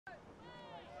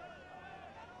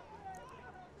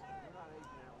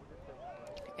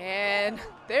And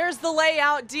there's the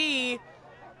layout D.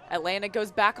 Atlanta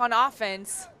goes back on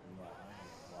offense.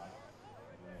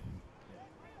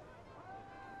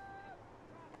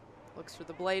 Looks for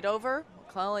the blade over.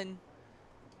 McClellan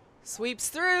sweeps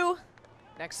through.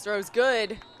 Next throw's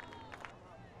good.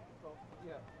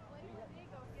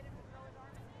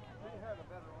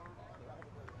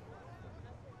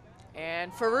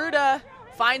 And Ferruda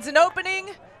finds an opening.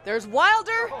 There's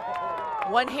Wilder.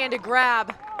 One-handed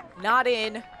grab, not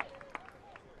in.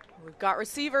 We've got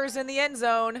receivers in the end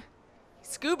zone.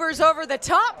 Scoobers over the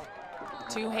top.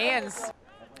 Two hands.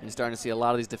 You're starting to see a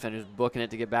lot of these defenders booking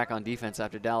it to get back on defense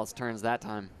after Dallas turns that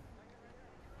time.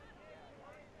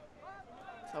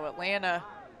 So Atlanta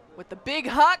with the big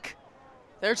huck.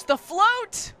 There's the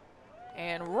float.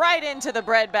 And right into the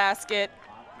breadbasket.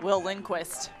 Will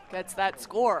Lindquist gets that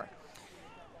score.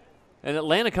 And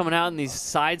Atlanta coming out in these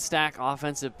side stack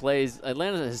offensive plays.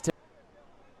 Atlanta has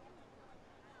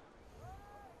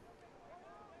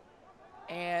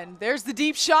and there's the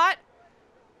deep shot.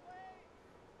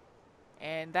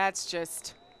 And that's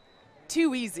just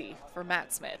too easy for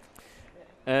Matt Smith.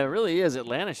 It really is.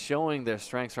 Atlanta showing their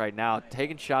strengths right now,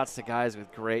 taking shots to guys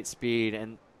with great speed.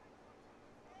 And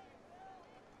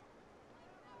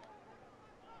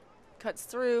cuts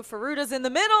through. Ferruda's in the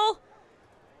middle.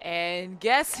 And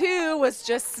guess who was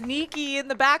just sneaky in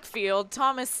the backfield?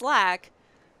 Thomas Slack.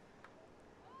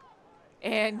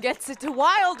 And gets it to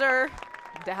Wilder.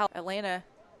 Atlanta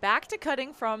back to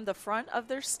cutting from the front of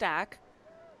their stack.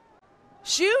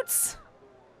 Shoots.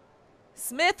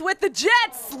 Smith with the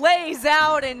jets, lays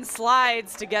out and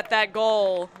slides to get that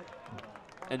goal.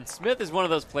 And Smith is one of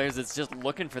those players that's just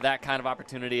looking for that kind of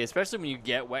opportunity, especially when you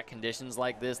get wet conditions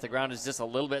like this. The ground is just a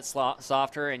little bit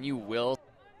softer, and you will.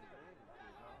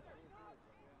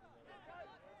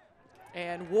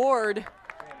 And Ward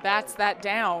bats that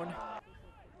down.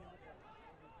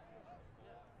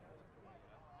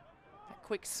 A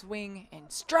quick swing and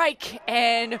strike,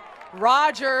 and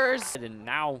Rogers. And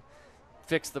now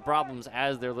fix the problems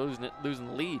as they're losing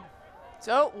the lead.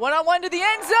 So one-on-one to the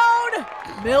end zone.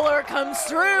 Miller comes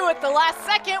through at the last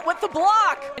second with the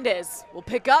block. Hernandez will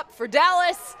pick up for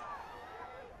Dallas.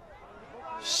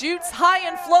 Shoots high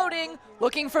and floating,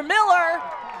 looking for Miller.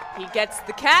 He gets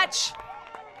the catch.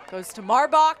 Goes to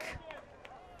Marbach.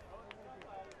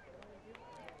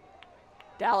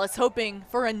 Dallas hoping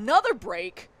for another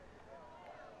break.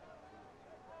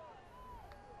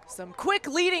 Some quick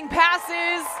leading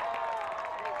passes.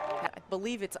 I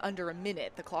believe it's under a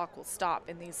minute. The clock will stop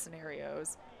in these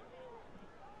scenarios.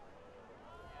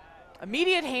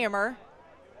 Immediate hammer.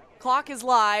 Clock is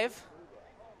live.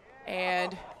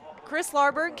 And Chris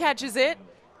Larberg catches it.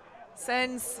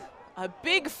 Sends a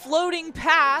big floating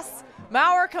pass.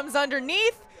 Maurer comes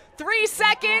underneath. 3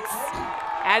 seconds.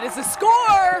 That is a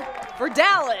score for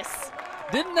Dallas.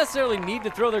 Didn't necessarily need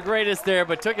to throw the greatest there,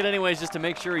 but took it anyways just to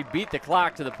make sure he beat the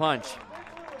clock to the punch.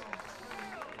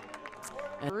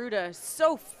 Ferruda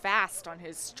so fast on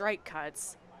his strike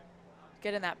cuts.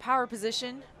 Get in that power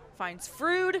position. Finds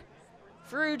Frood.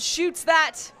 Frood shoots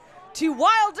that to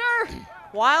Wilder.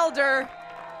 Wilder,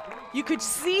 you could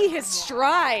see his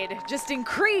stride just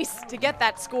increase to get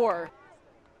that score.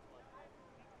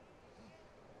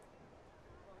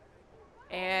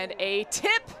 And a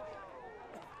tip.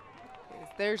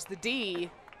 There's the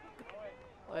D.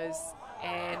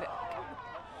 And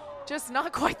just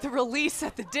not quite the release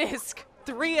at the disc.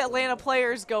 3 Atlanta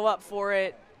players go up for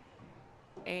it.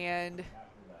 And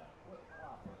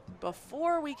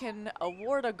before we can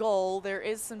award a goal, there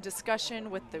is some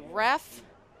discussion with the ref.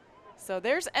 So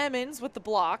there's Emmons with the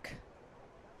block.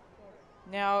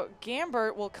 Now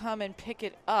Gambert will come and pick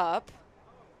it up.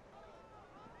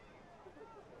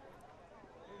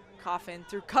 Coffin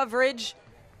through coverage.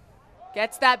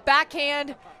 Gets that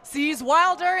backhand. Sees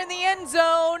Wilder in the end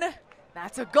zone.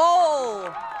 That's a goal.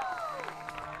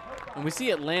 And we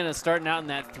see Atlanta starting out in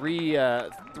that three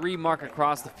mark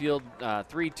across the field,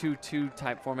 3-2-2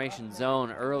 type formation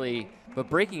zone early, but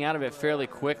breaking out of it fairly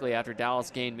quickly after Dallas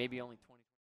gained maybe only 20.